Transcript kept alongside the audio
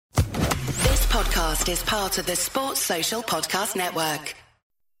podcast is part of the Sports Social Podcast Network.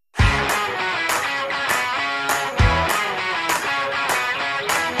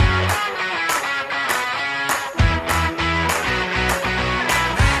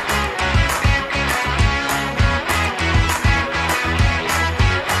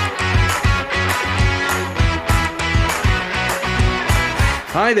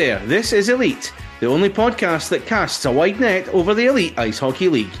 Hi there, this is Elite, the only podcast that casts a wide net over the Elite Ice Hockey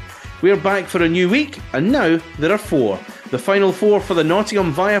League. We're back for a new week, and now there are four. The final four for the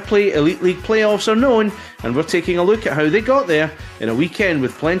Nottingham Viaplay Elite League playoffs are known, and we're taking a look at how they got there in a weekend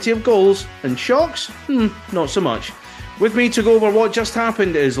with plenty of goals, and shocks? Not so much. With me to go over what just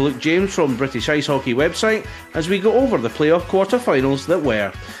happened is Luke James from British Ice Hockey website as we go over the playoff quarter-finals that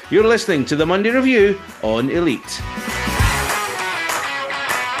were. You're listening to the Monday Review on Elite.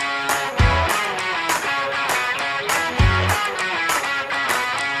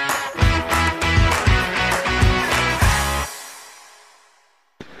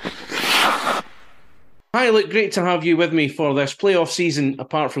 Hi, Luke, great to have you with me for this playoff season,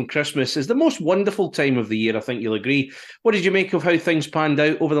 apart from Christmas, is the most wonderful time of the year, I think you'll agree. What did you make of how things panned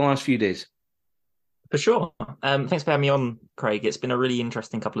out over the last few days? For sure. Thanks for having me on, Craig. It's been a really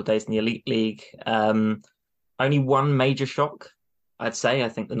interesting couple of days in the Elite League. Only one major shock, I'd say. I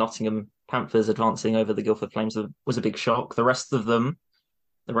think the Nottingham Panthers advancing over the Guildford Flames was a big shock. The rest of the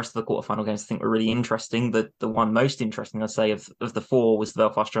quarterfinal games, I think, were really interesting. The one most interesting, I'd say, of the four was the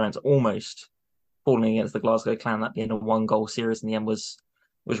Belfast Giants almost falling against the Glasgow Clan. That being a one-goal series in the end was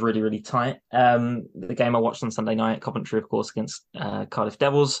really, really tight. The game I watched on Sunday night, Coventry, of course, against Cardiff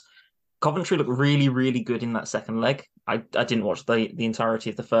Devils. Coventry looked really, really good in that second leg. I didn't watch the entirety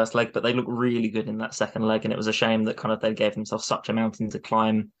of the first leg, but they looked really good in that second leg, and it was a shame that kind of they gave themselves such a mountain to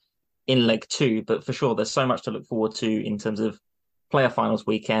climb in leg two. But for sure, there's so much to look forward to in terms of playoff finals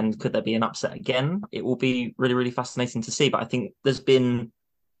weekend. Could there be an upset again? It will be really, really fascinating to see. But I think there's been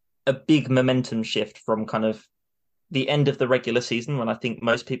a big momentum shift from kind of the end of the regular season, when I think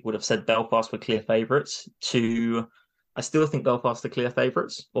most people would have said Belfast were clear favourites, to I still think Belfast are clear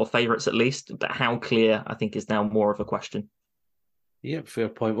favourites, or favourites at least, but how clear I think is now more of a question. Yeah, fair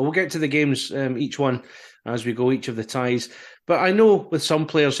point. Well, we'll get to the games, each one, as we go, each of the ties. But I know with some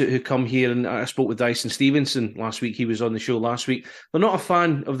players who come here, and I spoke with Dyson Stevenson last week, he was on the show last week, they're not a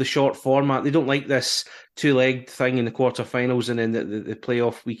fan of the short format. They don't like this two-legged thing in the quarterfinals and then the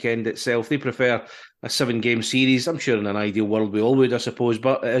playoff weekend itself. They prefer a 7-game series. I'm sure in an ideal world we all would, I suppose,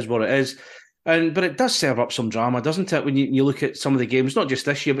 but it is what it is. But it does serve up some drama, doesn't it, when you look at some of the games, not just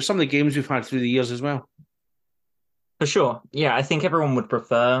this year, but some of the games we've had through the years as well. For sure. Yeah, I think everyone would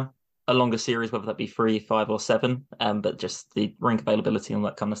prefer a longer series, whether that be 3, 5 or 7. But just the rink availability and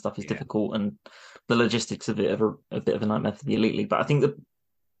that kind of stuff is difficult, and the logistics of it are a bit of a nightmare for the Elite League. But I think the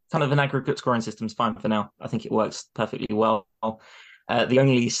kind of an aggregate scoring system is fine for now. I think it works perfectly well. The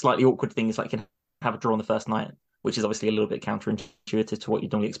only slightly awkward thing is like you can have a draw on the first night, which is obviously a little bit counterintuitive to what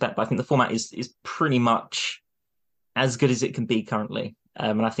you'd normally expect. But I think the format is pretty much as good as it can be currently.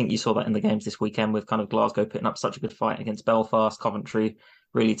 And I think you saw that in the games this weekend with kind of Glasgow putting up such a good fight against Belfast, Coventry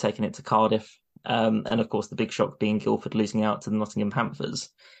really taking it to Cardiff, and of course the big shock being Guildford losing out to the Nottingham Panthers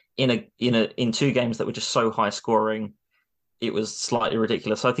in two games that were just so high scoring. It was slightly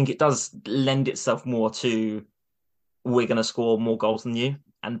ridiculous. So I think it does lend itself more to we're going to score more goals than you,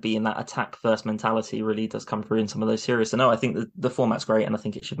 and being that attack first mentality really does come through in some of those series. So no, I think the format's great, and I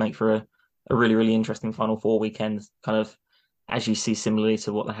think it should make for a really, really interesting Final Four weekend, kind of as you see similarly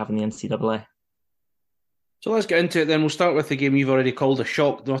to what they have in the NCAA. So let's get into it then. We'll start with the game you've already called a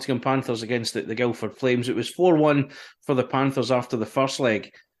shock, the Nottingham Panthers against the Guildford Flames. It was 4-1 for the Panthers after the first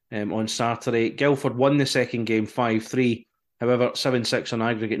leg on Saturday. Guildford won the second game 5-3. However, 7-6 on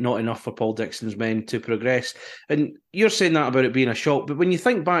aggregate, not enough for Paul Dixon's men to progress. And you're saying that about it being a shock, but when you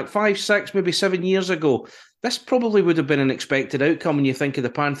think back 5, 6, maybe 7 years ago, this probably would have been an expected outcome when you think of the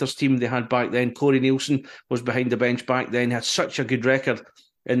Panthers team they had back then. Corey Nielsen was behind the bench back then, had such a good record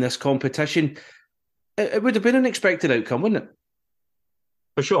in this competition. It would have been an expected outcome, wouldn't it?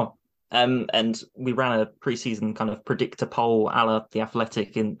 For sure. And we ran a pre-season kind of predictor poll a la The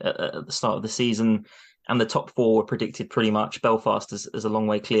Athletic at the start of the season, and the top 4 were predicted pretty much. Belfast is a long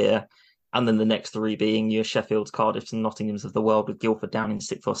way clear, and then the next 3 being your Sheffields, Cardiffs and Nottinghams of the world, with Guildford down in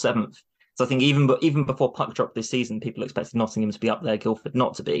 6th or 7th. So I think even before puck dropped this season, people expected Nottingham to be up there, Guildford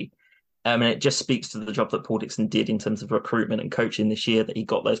not to be. And it just speaks to the job that Paul Dixon did in terms of recruitment and coaching this year, that he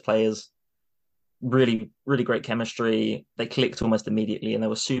got those players really, really great chemistry. They clicked almost immediately, and they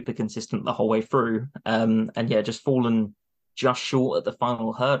were super consistent the whole way through. And yeah, just fallen just short at the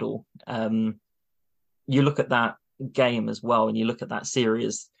final hurdle. You look at that game as well, and you look at that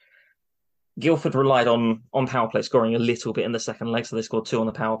series, Guildford relied on power play scoring a little bit in the second leg, so they scored 2 on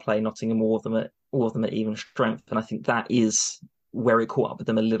the power play, Nottingham all of them at even strength, and I think that is where it caught up with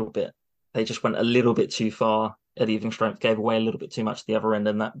them a little bit. They just went a little bit too far at even strength, gave away a little bit too much at the other end,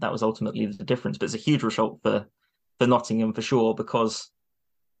 and that was ultimately the difference. But it's a huge result for Nottingham for sure, because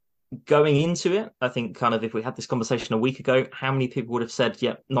going into it, I think kind of if we had this conversation a week ago, how many people would have said,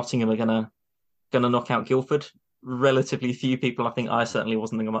 "Yep, Nottingham are gonna knock out Guildford"? Relatively few people. I think I certainly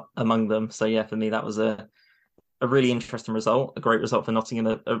wasn't among them. So yeah, for me that was a really interesting result, a great result for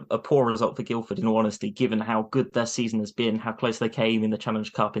Nottingham, a poor result for Guildford in all honesty, given how good their season has been, how close they came in the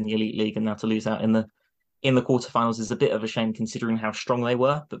Challenge Cup, in the Elite League, and now to lose out in the quarterfinals is a bit of a shame considering how strong they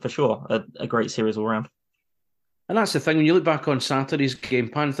were. But for sure, a great series all round. And that's the thing, when you look back on Saturday's game,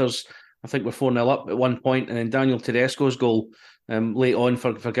 Panthers, I think, were 4-0 up at one point, and then Daniel Tedesco's goal late on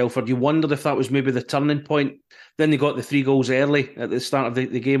for Guildford. You wondered if that was maybe the turning point. Then they got the 3 goals early at the start of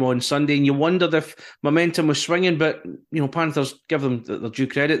the game on Sunday, and you wondered if momentum was swinging, but, Panthers, give them their due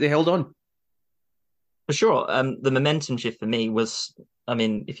credit, they held on. For sure. The momentum shift for me was, I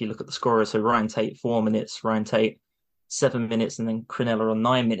mean, if you look at the scorers, so Ryan Tate 4 minutes, Ryan Tate 7 minutes, and then Crinella on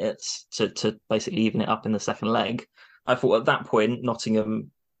 9 minutes to basically even it up in the second leg. I thought at that point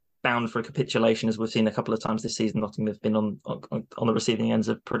Nottingham bound for a capitulation, as we've seen a couple of times this season. Nottingham have been on the receiving ends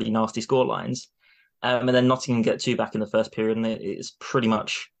of pretty nasty score lines. And then Nottingham get 2 back in the first period, and it's pretty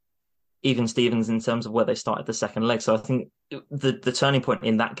much even Stevens in terms of where they started the second leg. So I think the turning point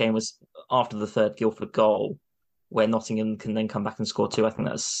in that game was after the third Guildford goal, where Nottingham can then come back and score 2. I think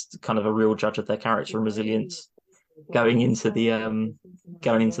that's kind of a real judge of their character and resilience going into the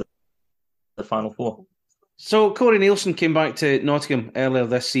final 4. So Corey Nielsen came back to Nottingham earlier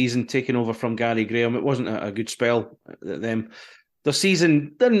this season, taking over from Gary Graham. It wasn't a good spell at them. Their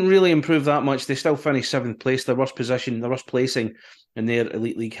season didn't really improve that much. They still finished 7th place, their worst placing in their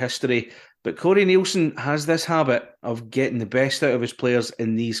Elite League history. But Corey Nielsen has this habit of getting the best out of his players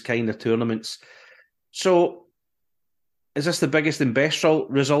in these kind of tournaments. So is this the biggest and best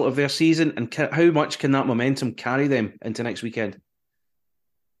result of their season? And how much can that momentum carry them into next weekend?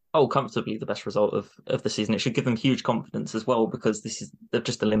 Oh, comfortably the best result of the season. It should give them huge confidence as well, because they've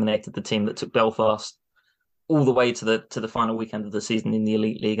just eliminated the team that took Belfast all the way to the final weekend of the season in the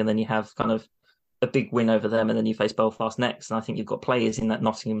Elite League, and then you have kind of a big win over them, and then you face Belfast next. And I think you've got players in that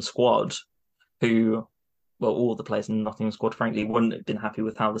Nottingham squad who, well, all the players in the Nottingham squad, frankly, wouldn't have been happy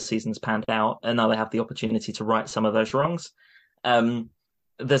with how the season's panned out, and now they have the opportunity to right some of those wrongs.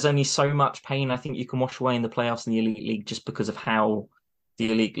 There's only so much pain I think you can wash away in the playoffs in the Elite League, just because of how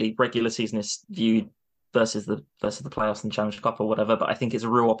the Elite League regular season is viewed versus the playoffs and Challenge Cup or whatever. But I think it's a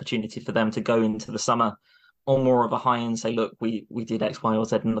real opportunity for them to go into the summer on more of a high and say, look, we did X, Y, or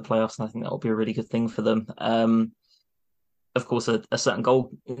Z in the playoffs, and I think that will be a really good thing for them. Of course, a certain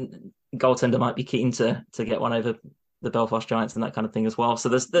goaltender might be keen to get one over the Belfast Giants and that kind of thing as well. So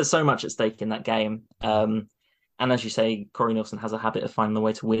there's so much at stake in that game. And as you say, Corey Nielsen has a habit of finding the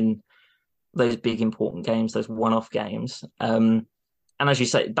way to win those big important games, those one-off games. And as you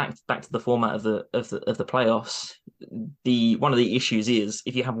say, back to the format of the playoffs, one of the issues is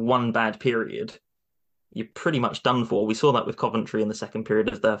if you have one bad period, you're pretty much done for. We saw that with Coventry in the second period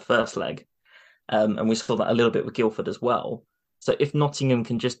of their first leg, and we saw that a little bit with Guildford as well. So if Nottingham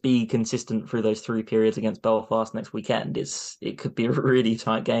can just be consistent through those 3 periods against Belfast next weekend, it could be a really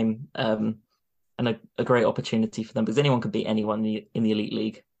tight game, and a great opportunity for them, because anyone could beat anyone in the Elite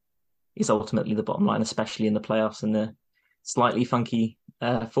League is ultimately the bottom line, especially in the playoffs and the slightly funky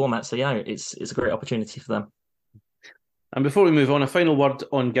format. So yeah, it's a great opportunity for them. And before we move on, a final word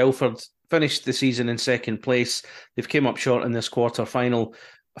on Guildford. Finished the season in 2nd place. They've came up short in this quarter final.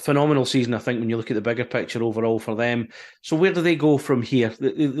 A phenomenal season, I think, when you look at the bigger picture overall for them. So where do they go from here?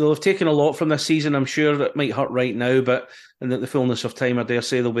 They'll have taken a lot from this season. I'm sure it might hurt right now, but in the fullness of time, I dare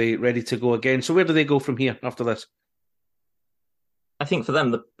say they'll be ready to go again. So where do they go from here after this? I think for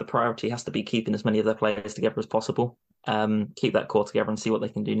them, the priority has to be keeping as many of their players together as possible. Keep that core together and see what they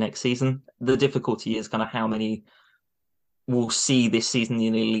can do next season. The difficulty is kind of how many will see this season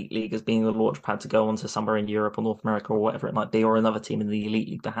in the Elite League as being the launch pad to go on to somewhere in Europe or North America or whatever it might be, or another team in the Elite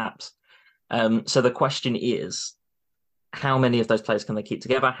League perhaps. So the question is, how many of those players can they keep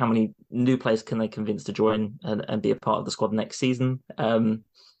together? How many new players can they convince to join and be a part of the squad next season? They're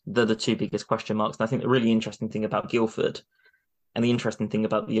the 2 biggest question marks. And I think the really interesting thing about Guildford and the interesting thing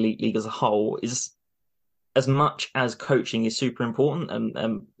about the Elite League as a whole is, as much as coaching is super important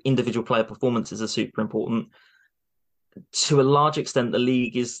and individual player performances are super important, to a large extent, the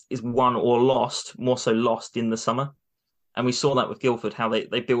league is won or lost, more so lost in the summer. And we saw that with Guildford, how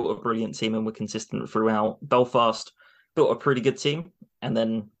they built a brilliant team and were consistent throughout. Belfast built a pretty good team and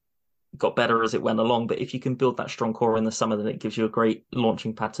then got better as it went along. But if you can build that strong core in the summer, then it gives you a great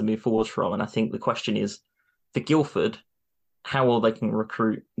launching pad to move forwards from. And I think the question is, for Guildford, how well they can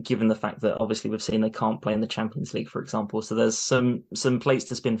recruit, given the fact that obviously we've seen they can't play in the Champions League, for example. So there's some plates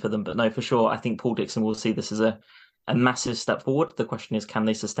to spin for them. But no, for sure, I think Paul Dixon will see this as a massive step forward. The question is, can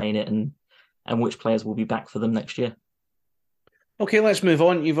they sustain it, and which players will be back for them next year? Okay, let's move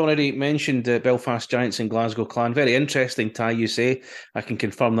on. You've already mentioned Belfast Giants and Glasgow Clan. Very interesting tie, you say. I can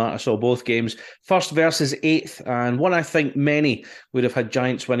confirm that. I saw both games. First versus eighth, and one I think many would have had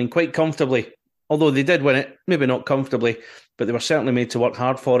Giants winning quite comfortably. Although they did win it, maybe not comfortably, but they were certainly made to work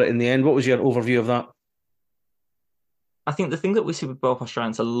hard for it in the end. What was your overview of that? I think the thing that we see with Belfast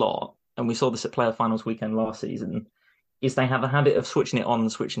Giants a lot, and we saw this at player finals weekend last season, is they have a habit of switching it on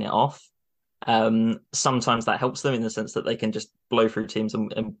and switching it off. Sometimes that helps them in the sense that they can just blow through teams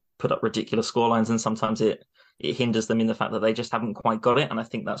and put up ridiculous scorelines, and sometimes it hinders them in the fact that they just haven't quite got it. And I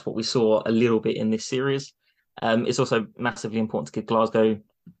think that's what we saw a little bit in this series. It's also massively important to give Glasgow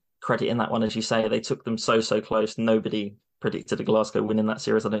credit in that one. As you say, they took them so close. Nobody predicted a Glasgow win in that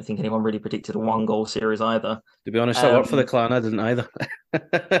series. I don't think anyone really predicted a 1-goal series either. To be honest, I worked for the Clan. I didn't either.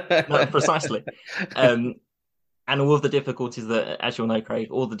 No, precisely. And all of the difficulties that, as you'll know, Craig,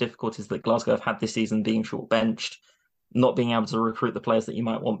 all the difficulties that Glasgow have had this season, being short-benched, not being able to recruit the players that you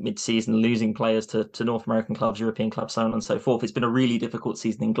might want mid-season, losing players to North American clubs, European clubs, so on and so forth. It's been a really difficult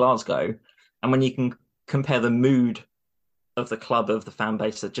season in Glasgow. And when you can compare the mood of the club, of the fan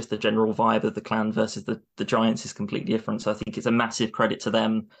base, just the general vibe of the Clan versus the Giants is completely different. So I think it's a massive credit to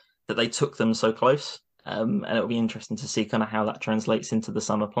them that they took them so close. And it'll be interesting to see kind of how that translates into the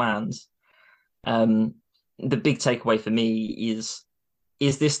summer plans. The big takeaway for me is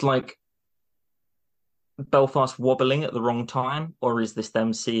this like Belfast wobbling at the wrong time, or is this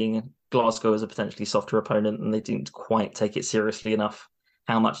them seeing Glasgow as a potentially softer opponent and they didn't quite take it seriously enough?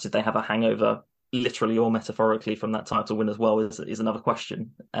 How much did they have a hangover, literally or metaphorically, from that title win as well is another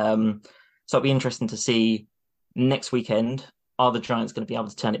question. So it'll be interesting to see next weekend, are the Giants going to be able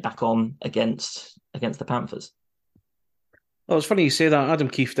to turn it back on against the Panthers? Well, it's funny you say that. Adam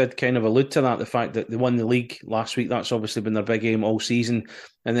Keefe did kind of allude to that, the fact that they won the league last week. That's obviously been their big aim all season.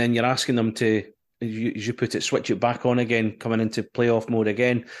 And then you're asking them to, as you put it, switch it back on again, coming into playoff mode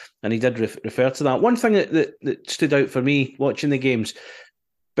again. And he did refer to that. One thing that stood out for me watching the games,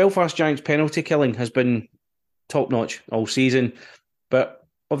 Belfast Giants penalty killing has been top-notch all season. But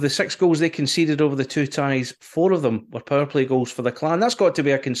of the 6 goals they conceded over the 2 ties, 4 of them were power play goals for the Clan. That's got to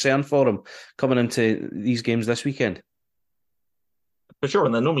be a concern for them coming into these games this weekend. For sure,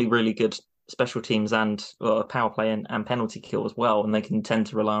 and they're normally really good special teams and power play and penalty kill as well, and they can tend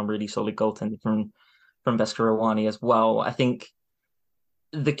to rely on really solid goaltending from Beskar Owani as well. I think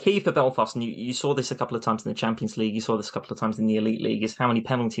the key for Belfast, and you saw this a couple of times in the Champions League, you saw this a couple of times in the Elite League, is how many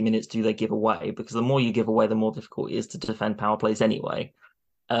penalty minutes do they give away? Because the more you give away, the more difficult it is to defend power plays anyway.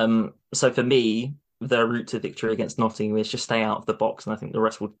 So for me, their route to victory against Nottingham is just stay out of the box, and I think the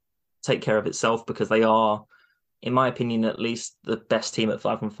rest will take care of itself, because they are, in my opinion, at least the best team at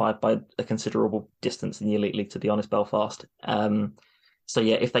 5-5 by a considerable distance in the Elite League, to be honest, Belfast. So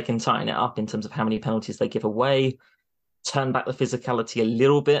yeah, if they can tighten it up in terms of how many penalties they give away, turn back the physicality a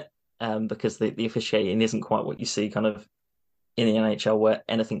little bit, because the officiating isn't quite what you see kind of in the NHL where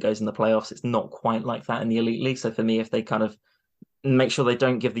anything goes in the playoffs. It's not quite like that in the Elite League. So for me, if they kind of make sure they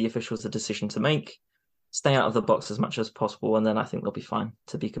don't give the officials a decision to make, stay out of the box as much as possible, and then I think they'll be fine,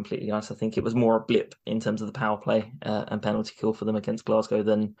 to be completely honest. I think it was more a blip in terms of the power play and penalty kill for them against Glasgow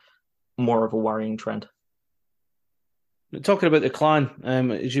than more of a worrying trend. Talking about the Clan,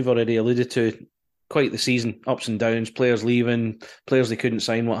 as you've already alluded to, quite the season, ups and downs, players leaving, players they couldn't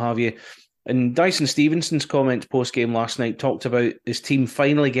sign, what have you. And Dyson Stevenson's comments post-game last night talked about his team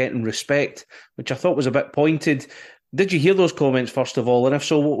finally getting respect, which I thought was a bit pointed. Did you hear those comments, first of all? And if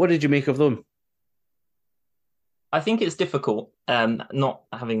so, what did you make of them? I think it's difficult, not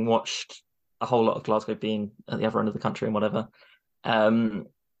having watched a whole lot of Glasgow being at the other end of the country and whatever. I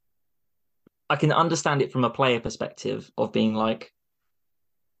can understand it from a player perspective of being like,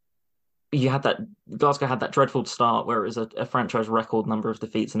 Glasgow had that dreadful start where it was a franchise record number of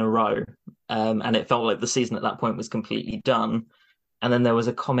defeats in a row. And it felt like the season at that point was completely done. And then there was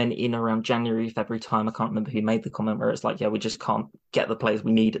a comment in around January, February time. I can't remember who made the comment where it's like, yeah, we just can't get the players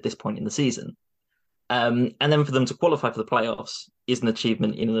we need at this point in the season. And then for them to qualify for the playoffs is an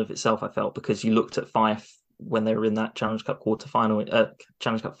achievement in and of itself, I felt, because you looked at Fife when they were in that Challenge Cup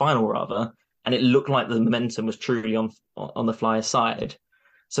Challenge Cup final rather, and it looked like the momentum was truly on the Flyers' side.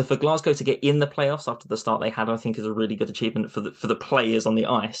 So for Glasgow to get in the playoffs after the start they had, I think is a really good achievement for the players on the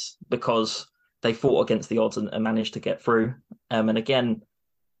ice, because they fought against the odds and managed to get through. And again,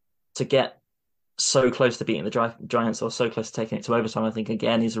 to get so close to beating the Giants or so close to taking it to overtime, I think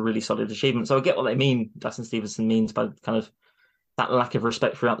again is a really solid achievement. So I get what they mean, Dustin Stevenson means by kind of that lack of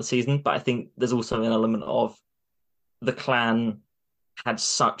respect throughout the season. But I think there's also an element of the clan had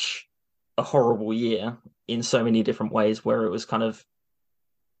such a horrible year in so many different ways where it was kind of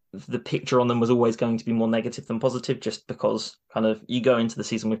the picture on them was always going to be more negative than positive, just because kind of you go into the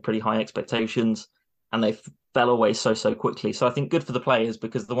season with pretty high expectations and they fell away so quickly. So I think good for the players,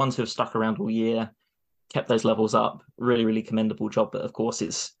 because the ones who have stuck around all year, kept those levels up, really commendable job. But of course,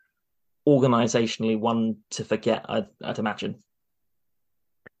 it's organisationally one to forget, I'd imagine.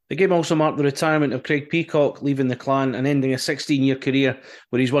 The game also marked the retirement of Craig Peacock, leaving the clan and ending a 16-year career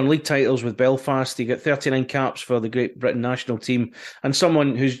where he's won league titles with Belfast. He got 39 caps for the Great Britain national team, and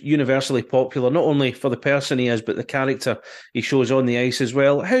someone who's universally popular, not only for the person he is, but the character he shows on the ice as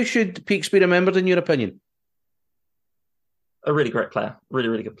well. How should Peaks be remembered, in your opinion? A really great player,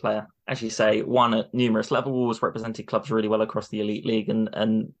 really good player. As you say, won at numerous levels, represented clubs really well across the elite league,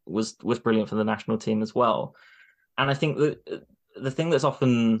 and was brilliant for the national team as well. And I think that the thing that's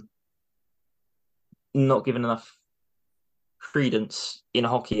often not given enough credence in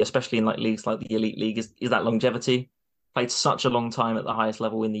hockey, especially in like leagues like the elite league, is that longevity. Played such a long time at the highest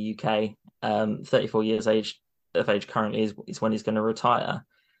level in the UK. 34 years of age currently is when he's going to retire.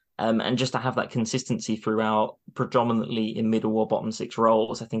 And just to have that consistency throughout, predominantly in middle or bottom six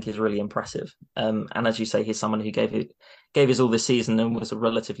roles, I think is really impressive. And as you say, he's someone who gave his all this season and was a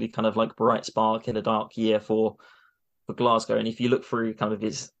relatively kind of like bright spark in a dark year for Glasgow. And if you look through kind of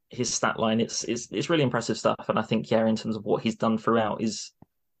his stat line, it's really impressive stuff. And I think, yeah, in terms of what he's done throughout is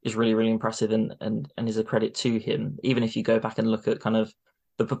really impressive and is a credit to him. Even if you go back and look at kind of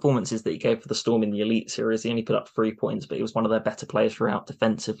the performances that he gave for the Storm in the Elite Series, he only put up 3 points, but he was one of their better players throughout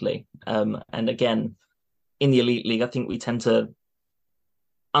defensively. And again, in the Elite League, I think we tend to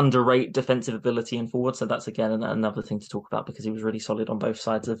underrate defensive ability and forward. So that's again another thing to talk about, because he was really solid on both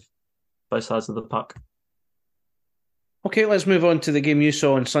sides of the puck. Okay, let's move on to the game you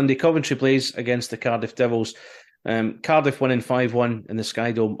saw on Sunday. Coventry plays against the Cardiff Devils. Cardiff winning 5-1 in the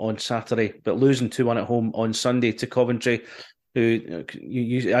Sky Dome on Saturday, but losing 2-1 at home on Sunday to Coventry, who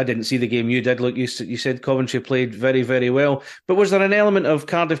I didn't see the game. You did. Look, you said Coventry played very well. But was there an element of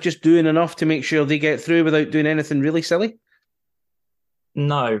Cardiff just doing enough to make sure they get through without doing anything really silly?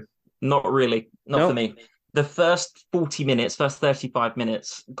 No, not really. Not for me. The first 40 minutes, first 35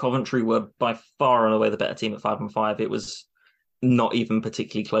 minutes, Coventry were by far and away the better team at 5-5. It was not even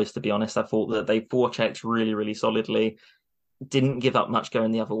particularly close, to be honest. I thought that they forechecked really solidly, didn't give up much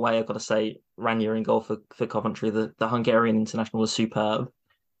going the other way. I've got to say, Ranier in goal for Coventry, the Hungarian international, was superb.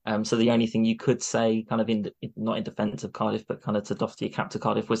 So the only thing you could say, kind of not in defence of Cardiff, but kind of to doff your cap to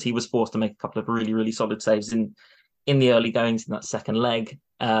Cardiff, was he was forced to make a couple of really solid saves in the early goings in that second leg.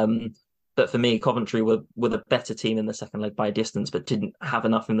 But for me, Coventry were the better team in the second leg by a distance, but didn't have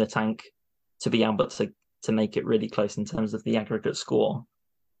enough in the tank to be able to make it really close in terms of the aggregate score.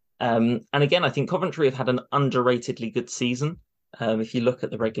 And again, I think Coventry have had an underratedly good season. If you look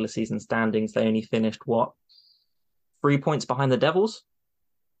at the regular season standings, they only finished, 3 points behind the Devils?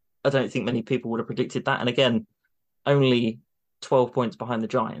 I don't think many people would have predicted that. And again, only 12 points behind the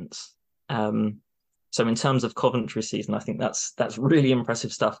Giants. So in terms of Coventry season, I think that's really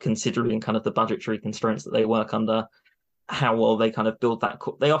impressive stuff, considering kind of the budgetary constraints that they work under, how well they kind of build that.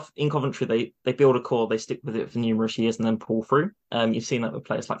 In Coventry, they build a core, they stick with it for numerous years and then pull through. You've seen that with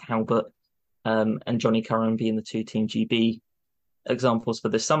players like Halbert and Johnny Curran being the two Team GB examples for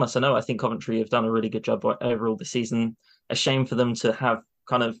this summer. So no, I think Coventry have done a really good job overall this season. A shame for them to have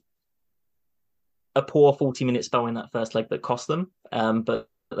kind of a poor 40-minute spell in that first leg that cost them. But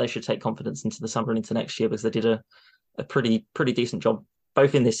they should take confidence into the summer and into next year, because they did a pretty decent job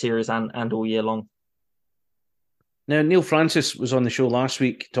both in this series and all year long. Now, Neil Francis was on the show last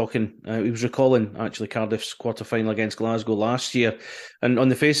week talking. He was recalling actually Cardiff's quarter-final against Glasgow last year, and on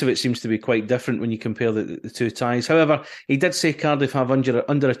the face of it, seems to be quite different when you compare the two ties. However, he did say Cardiff have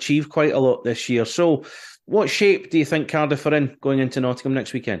underachieved quite a lot this year. So, what shape do you think Cardiff are in going into Nottingham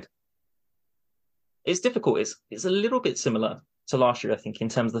next weekend? It's difficult. It's a little bit similar to last year, I think, in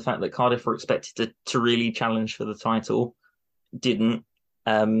terms of the fact that Cardiff were expected to really challenge for the title, didn't.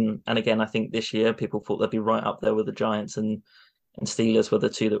 And again, I think this year people thought they'd be right up there with the Giants and Steelers were the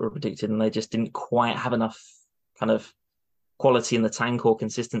two that were predicted, and they just didn't quite have enough kind of quality in the tank or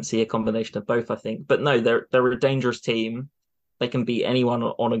consistency, a combination of both, I think. But no, they're a dangerous team. They can beat anyone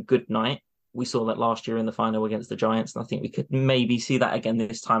on a good night. We saw that last year in the final against the Giants, and I think we could maybe see that again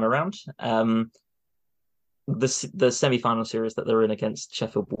this time around. The semi-final series that they're in against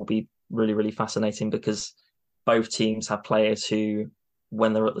Sheffield will be really fascinating, because both teams have players who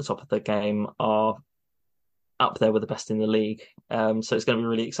when they're at the top of their game, are up there with the best in the league. So it's going to be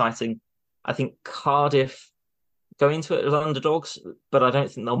really exciting. I think Cardiff go into it as underdogs, but I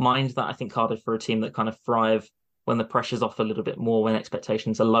don't think they'll mind that. I think Cardiff are a team that kind of thrive when the pressure's off a little bit more, when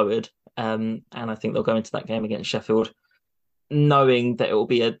expectations are lowered. And I think they'll go into that game against Sheffield knowing that it will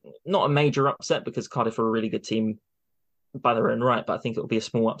be not a major upset, because Cardiff are a really good team by their own right, but I think it will be a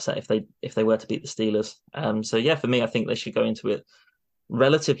small upset if they were to beat the Steelers. So yeah, for me, I think they should go into it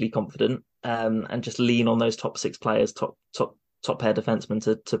relatively confident, and just lean on those top six players, top pair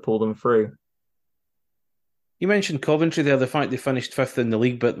defensemen to pull them through. You mentioned Coventry there, the fact they finished fifth in the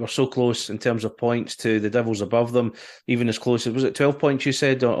league, but were so close in terms of points to the Devils above them, even as close as, was it 12 points you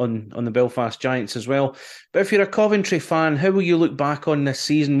said, on the Belfast Giants as well? But if you're a Coventry fan, how will you look back on this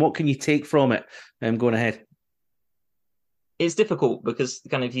season? What can you take from it going ahead? It's difficult because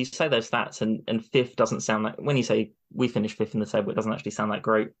kind of you say those stats and fifth doesn't sound like, when you say we finished fifth in the table, it doesn't actually sound that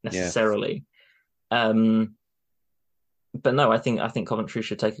great necessarily. Yeah. But no, I think Coventry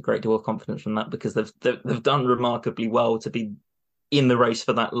should take a great deal of confidence from that, because they've done remarkably well to be in the race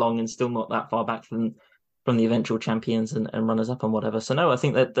for that long and still not that far back from the eventual champions and runners up and whatever. So no, I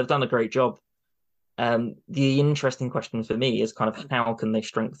think that they've done a great job. The interesting question for me is kind of how can they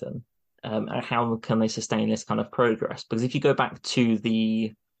strengthen, and how can they sustain this kind of progress? Because if you go back to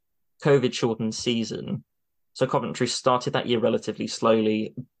the COVID shortened season, so Coventry started that year relatively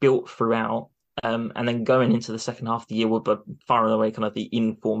slowly, built throughout. And then going into the second half of the year, we're far and away kind of the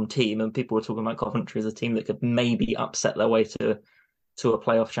informed team, and people were talking about Coventry as a team that could maybe upset their way to a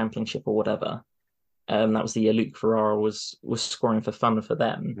playoff championship or whatever. That was the year Luke Ferrara was scoring for fun for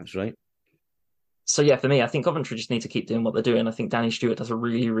them. That's right. So yeah, for me, I think Coventry just need to keep doing what they're doing. I think Danny Stewart does a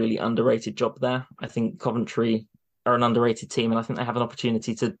really, really underrated job there. I think Coventry are an underrated team, and I think they have an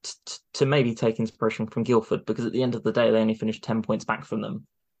opportunity to maybe take inspiration from Guildford, because at the end of the day, they only finished 10 points back from them,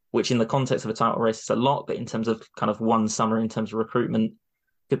 which in the context of a title race is a lot, but in terms of kind of one summer, in terms of recruitment,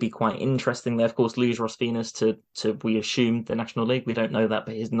 could be quite interesting. They, of course, lose Ross Venus to we assume, the National League. We don't know that,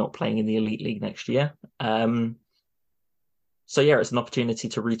 but he's not playing in the Elite League next year. So yeah, it's an opportunity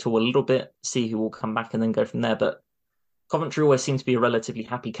to retool a little bit, see who will come back, and then go from there. But Coventry always seems to be a relatively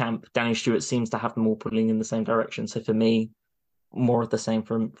happy camp. Danny Stewart seems to have them all pulling in the same direction. So for me, more of the same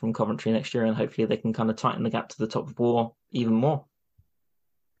from Coventry next year, and hopefully they can kind of tighten the gap to the top four even more.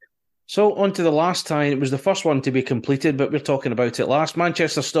 So on to the last tie. It was the first one to be completed, but we're talking about it last.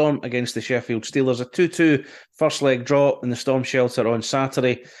 Manchester Storm against the Sheffield Steelers, a 2-2 first leg draw in the Storm shelter on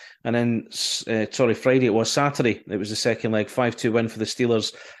Saturday. And then, Friday it was. Saturday, it was the second leg, 5-2 win for the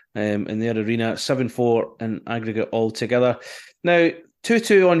Steelers in their arena, 7-4 in aggregate altogether. Now,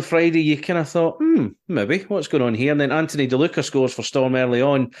 2-2 on Friday, you kind of thought, maybe, what's going on here? And then Anthony DeLuca scores for Storm early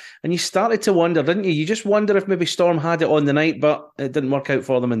on. And you started to wonder, didn't you? You just wonder if maybe Storm had it on the night, but it didn't work out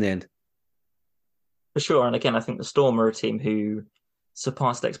for them in the end. For sure. And again, I think the Storm are a team who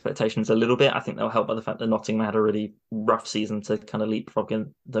surpassed expectations a little bit. I think they'll help by the fact that Nottingham had a really rough season to kind of leapfrog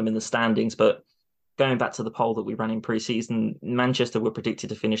them in the standings. But going back to the poll that we ran in pre-season, Manchester were predicted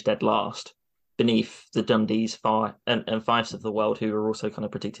to finish dead last, beneath the Dundees and Fives of the world, who were also kind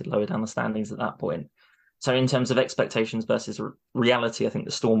of predicted lower down the standings at that point. So in terms of expectations versus reality, I think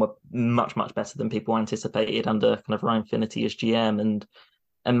the Storm were much, much better than people anticipated under kind of Ryan Finnerty as GM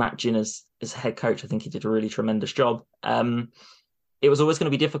and Matt Ginn as head coach. I think he did a really tremendous job. It was always going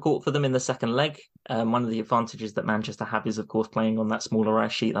to be difficult for them in the second leg. One of the advantages that Manchester have is, of course, playing on that smaller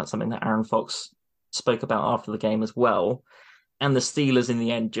ice sheet. That's something that Aaron Fox spoke about after the game as well. And the Steelers in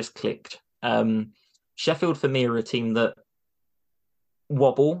the end just clicked. Sheffield, for me, are a team that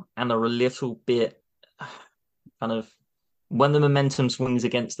wobble and are a little bit kind of, when the momentum swings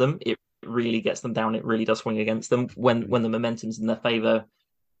against them, it really gets them down. It really does swing against them. When the momentum's in their favour,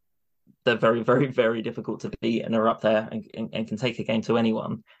 they're very, very, very difficult to beat and are up there and can take a game to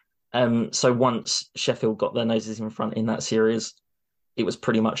anyone. So once Sheffield got their noses in front in that series, it was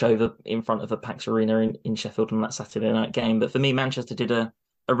pretty much over in front of a packed arena in Sheffield on that Saturday night game. But for me, Manchester did a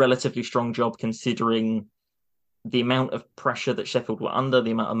relatively strong job, considering the amount of pressure that Sheffield were under,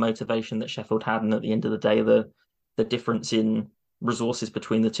 the amount of motivation that Sheffield had, and at the end of the day, the difference in resources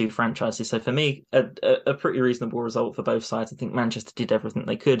between the two franchises. So for me, a pretty reasonable result for both sides. I think Manchester did everything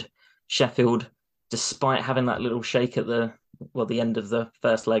they could. Sheffield, despite having that little shake at the end of the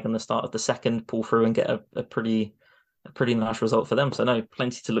first leg and the start of the second, pull through and get a pretty nice result for them. So no,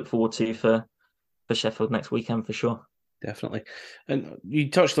 plenty to look forward to for Sheffield next weekend for sure. Definitely. And you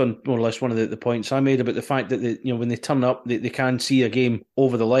touched on more or less one of the points I made about the fact that when they turn up, they can see a game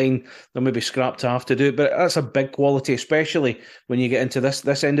over the line. They'll maybe scrap to have to do it, but that's a big quality, especially when you get into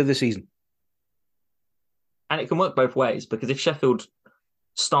this end of the season. And it can work both ways, because if Sheffield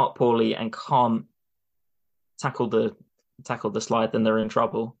start poorly and can't tackle the slide, then they're in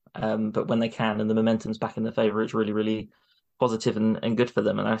trouble. But when they can and the momentum's back in their favour, it's really, really positive and good for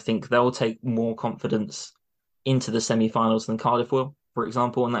them. And I think they'll take more confidence into the semi-finals than Cardiff will, for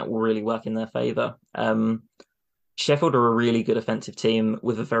example, and that will really work in their favour. Sheffield are a really good offensive team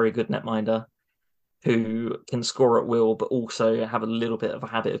with a very good netminder who can score at will, but also have a little bit of a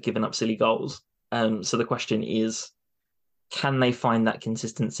habit of giving up silly goals. So the question is, can they find that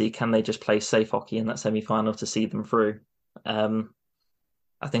consistency? Can they just play safe hockey in that semi-final to see them through?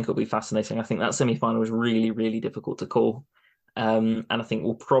 I think it'll be fascinating. I think that semi-final is really, really difficult to call. And I think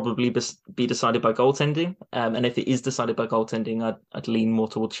will probably be decided by goaltending. And if it is decided by goaltending, I'd lean more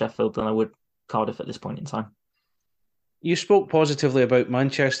towards Sheffield than I would Cardiff at this point in time. You spoke positively about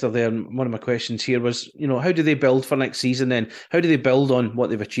Manchester there, and one of my questions here was, how do they build for next season then? How do they build on what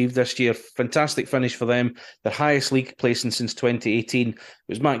they've achieved this year? Fantastic finish for them, their highest league placing since 2018. It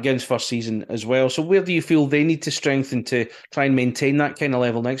was Matt Ginn's first season as well. So where do you feel they need to strengthen to try and maintain that kind of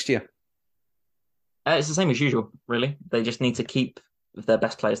level next year? It's the same as usual, really. They just need to keep their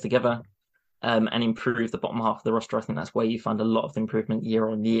best players together and improve the bottom half of the roster. I think that's where you find a lot of the improvement year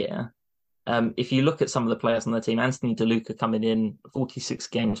on year. If you look at some of the players on the team, Anthony DeLuca coming in, 46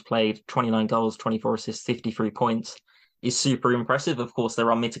 games played, 29 goals, 24 assists, 53 points, is super impressive. Of course,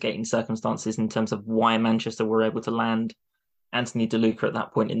 there are mitigating circumstances in terms of why Manchester were able to land Anthony DeLuca at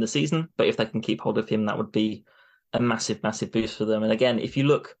that point in the season. But if they can keep hold of him, that would be a massive, massive boost for them. And again, if you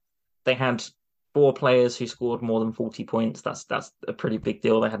look, they had 4 players who scored more than 40 points. That's a pretty big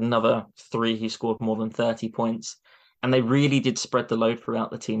deal. They had another 3 who scored more than 30 points. And they really did spread the load throughout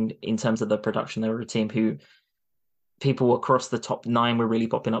the team in terms of their production. They were a team who people across the top 9 were really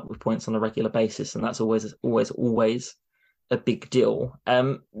popping up with points on a regular basis. And that's always a big deal.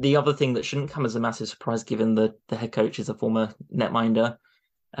 The other thing that shouldn't come as a massive surprise, given the head coach is a former netminder,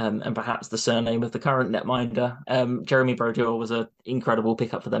 and perhaps the surname of the current netminder, Jeremy Brodeau was an incredible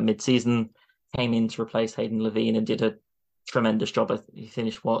pickup for them mid-season, came in to replace Hayden Levine and did a tremendous job. He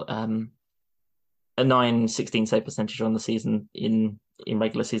finished a 9-16 save percentage on the season in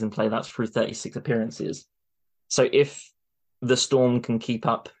regular season play. That's through 36 appearances. So if the Storm can keep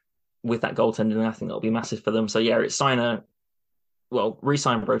up with that goaltending, I think that'll be massive for them. So yeah, it's re-sign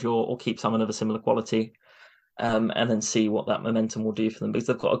Brodeau or keep someone of a similar quality, and then see what that momentum will do for them, because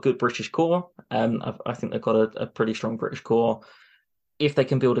they've got a good British core. I think they've got a pretty strong British core. If they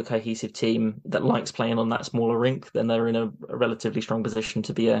can build a cohesive team that likes playing on that smaller rink, then they're in a relatively strong position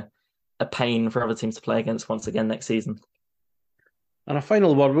to be a pain for other teams to play against once again next season. And a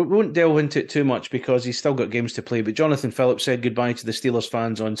final word, we won't delve into it too much because he's still got games to play, but Jonathan Phillips said goodbye to the Steelers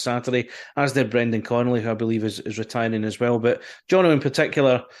fans on Saturday, as did Brendan Connolly, who I believe is retiring as well. But Jono in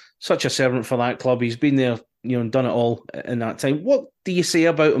particular, such a servant for that club. He's been there, and done it all in that time. What do you say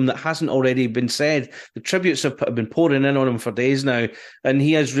about him that hasn't already been said? The tributes have been pouring in on him for days now, and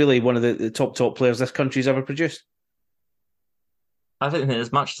he is really one of the top players this country's ever produced. I don't think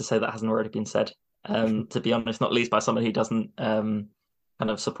there's much to say that hasn't already been said, to be honest, not least by someone who doesn't kind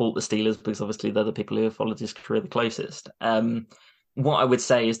of support the Steelers, because obviously they're the people who have followed his career the closest. What I would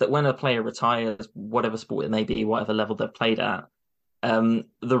say is that when a player retires, whatever sport it may be, whatever level they've played at,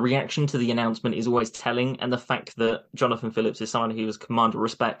 the reaction to the announcement is always telling. And the fact that Jonathan Phillips is someone who has commanded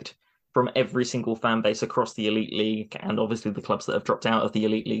respect from every single fan base across the Elite League, and obviously the clubs that have dropped out of the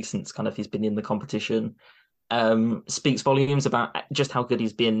Elite League since kind of he's been in the competition, speaks volumes about just how good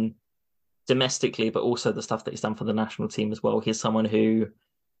he's been domestically, but also the stuff that he's done for the national team as well. He's someone who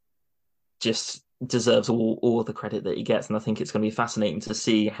just deserves all the credit that he gets, and I think it's going to be fascinating to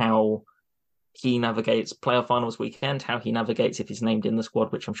see how he navigates playoff finals weekend, how he navigates if he's named in the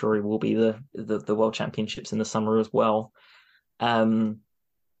squad, which I'm sure he will be, the World Championships in the summer as well.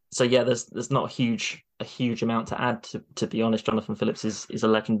 So yeah, there's not a huge amount to add. To be honest, Jonathan Phillips is a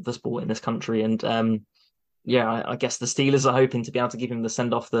legend of the sport in this country, and yeah, I guess the Steelers are hoping to be able to give him the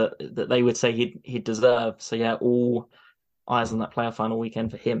send-off that they would say he'd deserve. So yeah, all eyes on that playoff final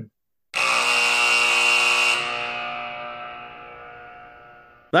weekend for him.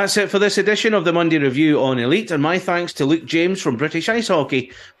 That's it for this edition of the Monday Review on Elite, and my thanks to Luke James from British Ice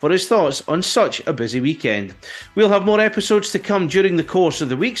Hockey for his thoughts on such a busy weekend. We'll have more episodes to come during the course of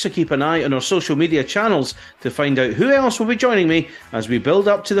the week, so keep an eye on our social media channels to find out who else will be joining me as we build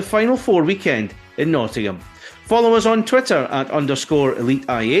up to the Final Four weekend in Nottingham. Follow us on Twitter at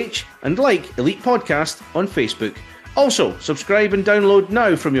 _EliteIH and like Elite Podcast on Facebook. Also, subscribe and download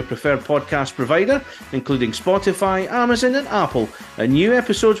now from your preferred podcast provider, including Spotify, Amazon and Apple, and new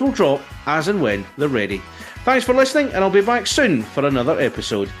episodes will drop as and when they're ready. Thanks for listening, and I'll be back soon for another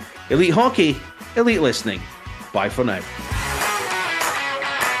episode. Elite Hockey, Elite Listening. Bye for now.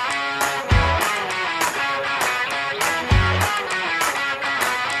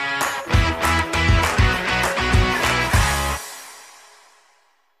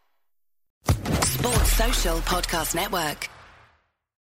 Sports Social Podcast Network.